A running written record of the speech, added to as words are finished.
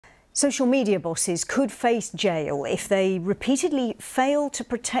Social media bosses could face jail if they repeatedly fail to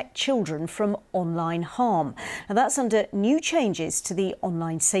protect children from online harm. Now, that's under new changes to the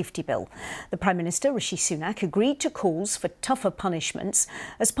Online Safety Bill. The Prime Minister, Rishi Sunak, agreed to calls for tougher punishments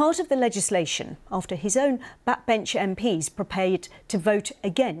as part of the legislation after his own backbench MPs prepared to vote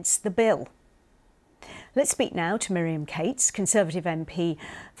against the bill. Let's speak now to Miriam Cates, Conservative MP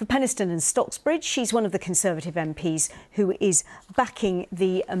for Penistone and Stocksbridge. She's one of the Conservative MPs who is backing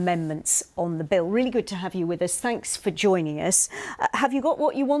the amendments on the bill. Really good to have you with us. Thanks for joining us. Have you got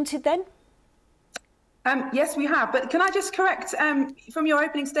what you wanted then? Yes, we have. But can I just correct from your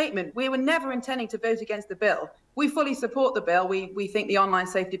opening statement? We were never intending to vote against the bill. We fully support the bill. We think the online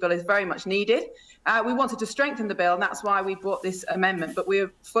safety bill is very much needed. We wanted to strengthen the bill, and that's why we brought this amendment. But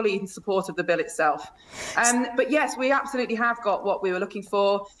we're fully in support of the bill itself. But yes, we absolutely have got what we were looking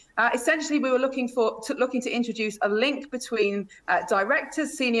for. Essentially, we were looking to introduce a link between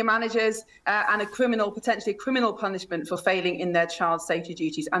directors, senior managers, and potentially a criminal punishment for failing in their child safety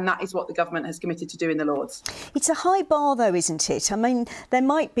duties, and that is what the government has committed to do in the Lords. It's a high bar, though, isn't it? I mean, there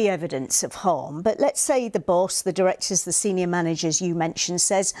might be evidence of harm, but let's say the boss, the directors, the senior managers you mentioned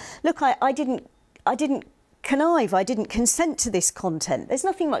says, "Look, I didn't connive, I didn't consent to this content." There's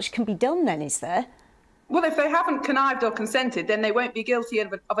nothing much can be done, then, is there? Well, if they haven't connived or consented, then they won't be guilty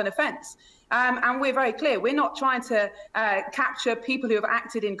of an offence. And we're very clear. We're not trying to capture people who have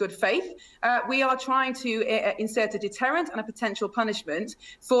acted in good faith. We are trying to insert a deterrent and a potential punishment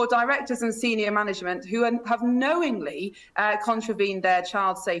for directors and senior management who have knowingly contravened their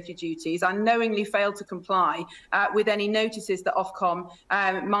child safety duties and knowingly failed to comply with any notices that Ofcom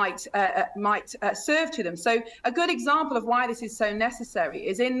might serve to them. So a good example of why this is so necessary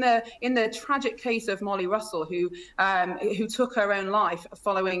is in the tragic case of Molly Russell, who took her own life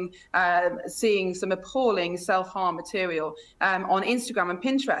following seeing some appalling self-harm material on Instagram and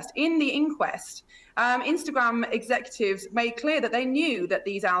Pinterest. In the inquest, Instagram executives made clear that they knew that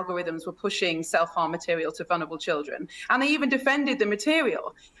these algorithms were pushing self-harm material to vulnerable children, and they even defended the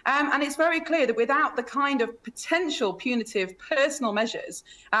material. And it's very clear that without the kind of potential punitive personal measures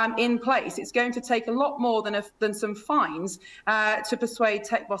in place, it's going to take a lot more than some fines to persuade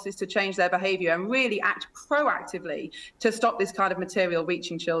tech bosses to change their behaviour and really act proactively to stop this kind of material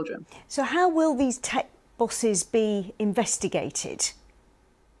reaching children. So how will these tech bosses be investigated?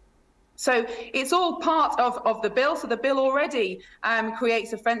 So it's all part of the bill. So the bill already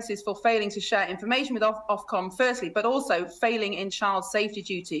creates offences for failing to share information with Ofcom, firstly, but also failing in child safety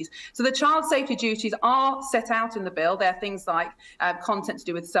duties. So the child safety duties are set out in the bill. They're things like content to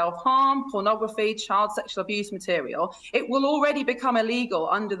do with self-harm, pornography, child sexual abuse material. It will already become illegal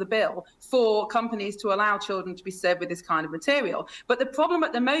under the bill for companies to allow children to be served with this kind of material. But the problem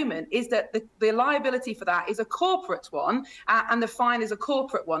at the moment is that the liability for that is a corporate one, and the fine is a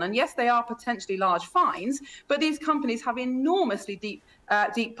corporate one. And yes, they are potentially large fines, but these companies have enormously deep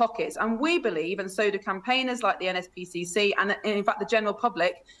pockets, and we believe, and so do campaigners like the NSPCC and in fact the general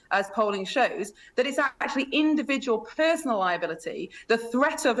public, as polling shows, that it's actually individual personal liability, the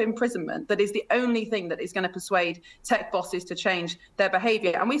threat of imprisonment, that is the only thing that is going to persuade tech bosses to change their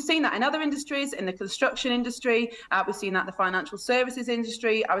behaviour. And we've seen that in other industries, in the construction industry, we've seen that in the financial services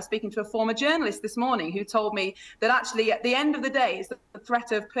industry. I was speaking to a former journalist this morning who told me that actually at the end of the day it's the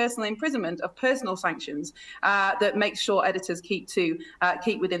threat of personal imprisonment, of personal sanctions, that makes sure editors keep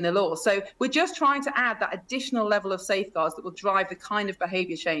within the law. So we're just trying to add that additional level of safeguards that will drive the kind of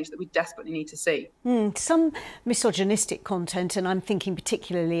behaviour change that we desperately need to see. Some misogynistic content, and I'm thinking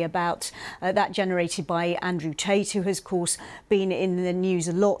particularly about that generated by Andrew Tate, who has, of course, been in the news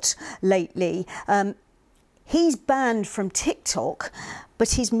a lot lately. He's banned from TikTok,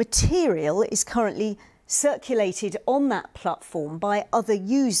 but his material is currently circulated on that platform by other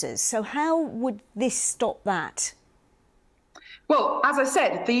users. So how would this stop that? Well, as I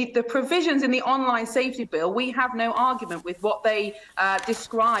said, the provisions in the Online Safety Bill, we have no argument with what they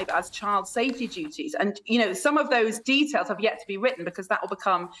describe as child safety duties. And, you know, some of those details have yet to be written because that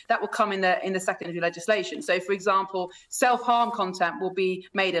will come in the secondary legislation. So, for example, self-harm content will be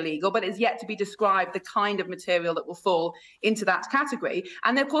made illegal, but it's yet to be described the kind of material that will fall into that category.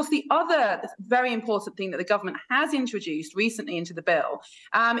 And, of course, the other very important thing that the government has introduced recently into the bill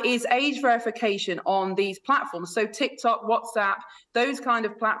is age verification on these platforms. So TikTok, WhatsApp, those kind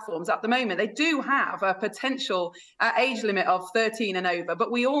of platforms at the moment, they do have a potential age limit of 13 and over,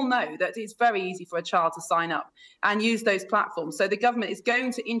 but we all know that it's very easy for a child to sign up and use those platforms. So the government is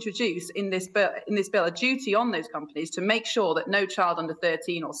going to introduce in this bill a duty on those companies to make sure that no child under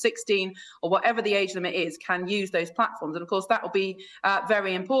 13 or 16 or whatever the age limit is can use those platforms. And of course, that will be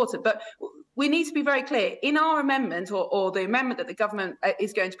very important. But we need to be very clear in our amendment, or the amendment that the government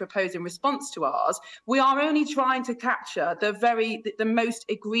is going to propose in response to ours. We are only trying to capture the most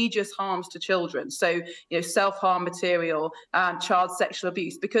egregious harms to children. So, self-harm material, child sexual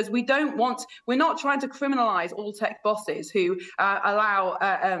abuse, because we're not trying to criminalise all tech bosses who allow,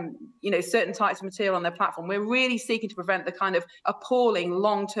 certain types of material on their platform. We're really seeking to prevent the kind of appalling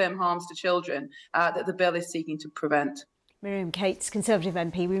long-term harms to children that the bill is seeking to prevent. Miriam Cates, Conservative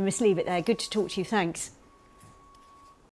MP. We must leave it there. Good to talk to you. Thanks.